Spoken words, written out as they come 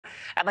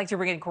I'd like to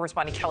bring in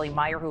correspondent Kelly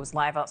Meyer, who is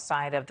live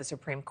outside of the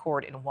Supreme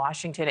Court in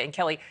Washington. And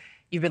Kelly,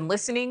 you've been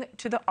listening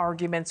to the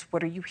arguments.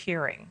 What are you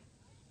hearing?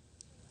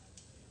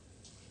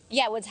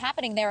 Yeah, what's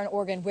happening there in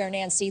Oregon, where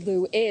Nancy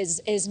Liu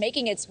is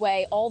making its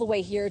way all the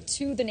way here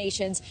to the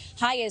nation's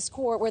highest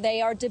court, where they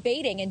are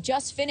debating and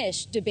just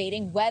finished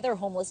debating whether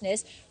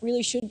homelessness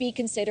really should be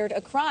considered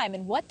a crime.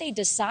 And what they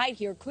decide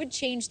here could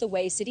change the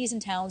way cities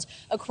and towns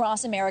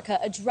across America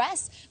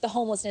address the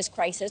homelessness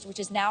crisis, which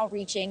is now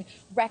reaching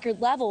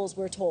record levels,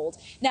 we're told.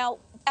 Now,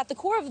 at the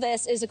core of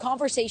this is a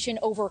conversation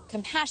over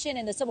compassion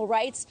and the civil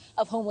rights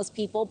of homeless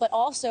people, but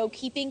also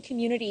keeping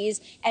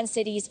communities and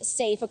cities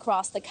safe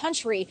across the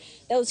country.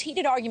 Those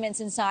heated arguments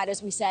inside,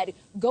 as we said,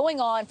 going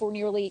on for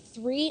nearly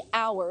 3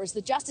 hours.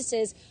 The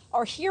justices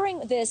are hearing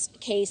this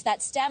case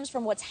that stems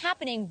from what's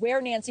happening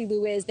where Nancy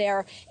Liu is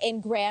there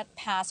in Grant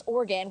Pass,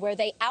 Oregon, where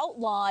they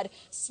outlawed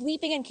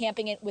sleeping and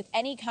camping with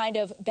any kind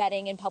of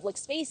bedding in public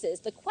spaces.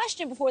 The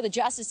question before the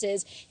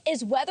justices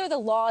is whether the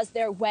laws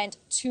there went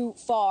too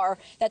far,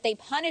 that they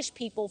punished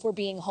people for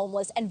being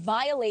homeless and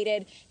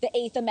violated the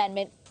 8th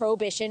Amendment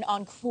prohibition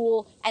on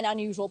cruel and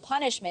unusual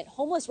punishment.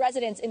 Homeless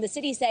residents in the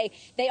city say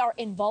they are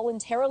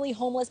involuntarily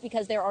homeless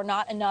because there are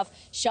not enough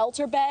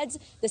shelter beds.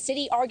 The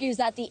city argues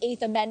that the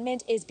 8th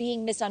Amendment is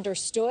being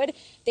misunderstood.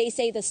 They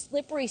say the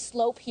slippery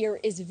slope here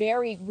is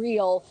very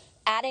real,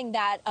 adding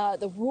that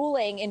the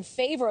ruling in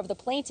favor of the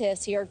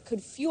plaintiffs here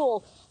could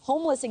fuel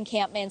homeless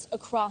encampments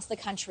across the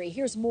country.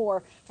 Here's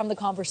more from the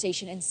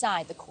conversation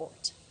inside the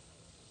court.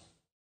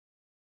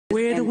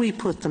 Where do we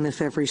put them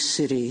if every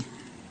city,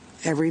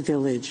 every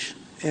village,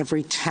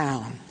 every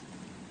town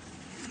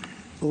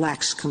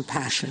lacks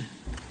compassion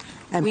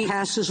and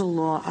passes a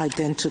law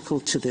identical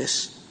to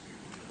this?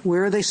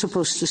 Where are they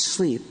supposed to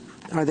sleep?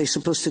 Are they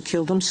supposed to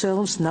kill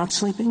themselves not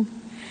sleeping?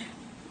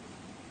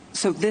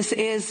 So this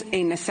is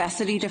a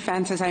necessity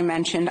defense, as I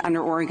mentioned,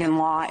 under Oregon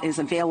law is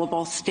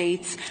available.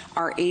 States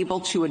are able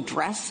to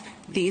address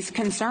these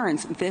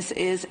concerns. This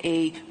is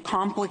a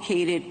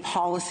complicated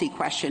policy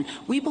question.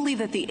 We believe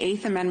that the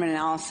 8th Amendment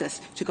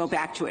analysis, to go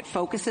back to it,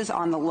 focuses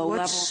on the low-level.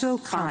 What's so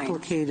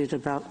complicated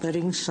about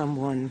letting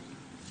someone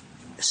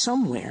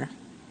somewhere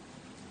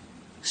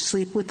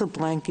sleep with a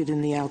blanket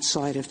in the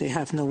outside if they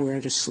have nowhere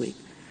to sleep?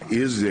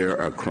 Is there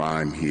a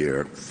crime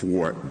here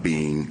for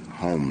being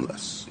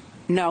homeless?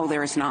 No,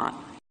 there is not.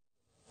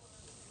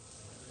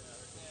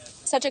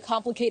 Such a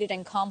complicated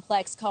and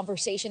complex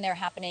conversation there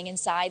happening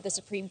inside the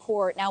Supreme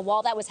Court. Now,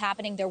 while that was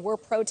happening, there were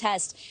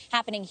protests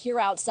happening here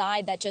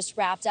outside that just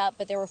wrapped up.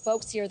 But there were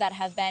folks here that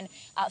have been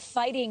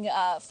fighting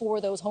for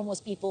those homeless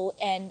people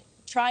and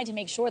trying to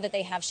make sure that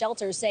they have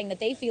shelters, saying that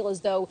they feel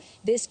as though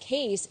this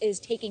case is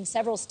taking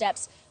several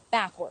steps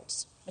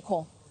backwards.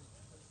 Nichole.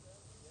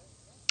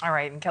 All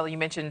right. And Kelly, you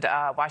mentioned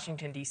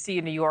Washington, D.C.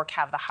 and New York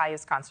have the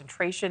highest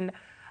concentration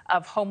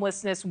of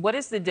homelessness. What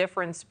is the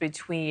difference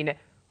between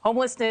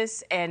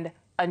homelessness and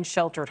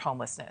unsheltered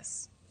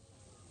homelessness?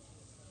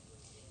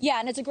 Yeah,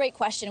 and it's a great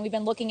question. We've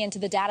been looking into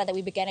the data that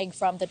we've been getting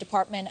from the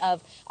Department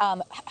of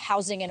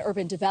Housing and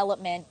Urban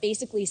Development,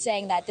 basically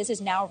saying that this is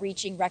now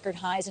reaching record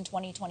highs in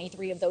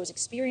 2023 of those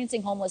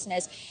experiencing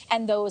homelessness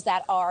and those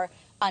that are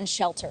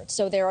unsheltered.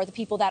 So there are the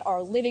people that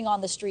are living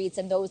on the streets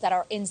and those that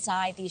are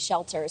inside these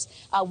shelters.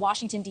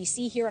 Washington,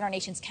 D.C., here in our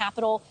nation's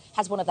capital,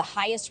 has one of the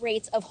highest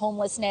rates of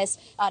homelessness,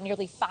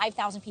 nearly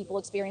 5,000 people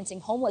experiencing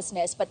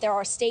homelessness. But there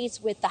are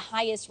states with the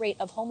highest rate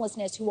of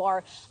homelessness who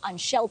are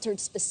unsheltered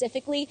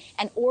specifically,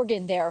 and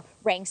Oregon there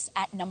ranks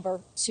at number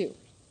 2.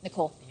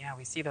 Nichole. Yeah,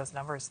 we see those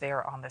numbers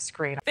there on the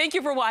screen. Thank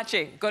you for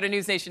watching. Go to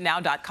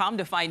newsnationnow.com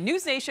to find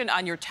News Nation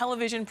on your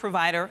television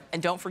provider.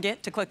 And don't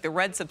forget to click the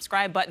red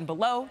subscribe button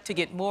below to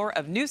get more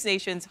of News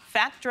Nation's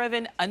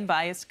fact-driven,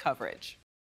 unbiased coverage.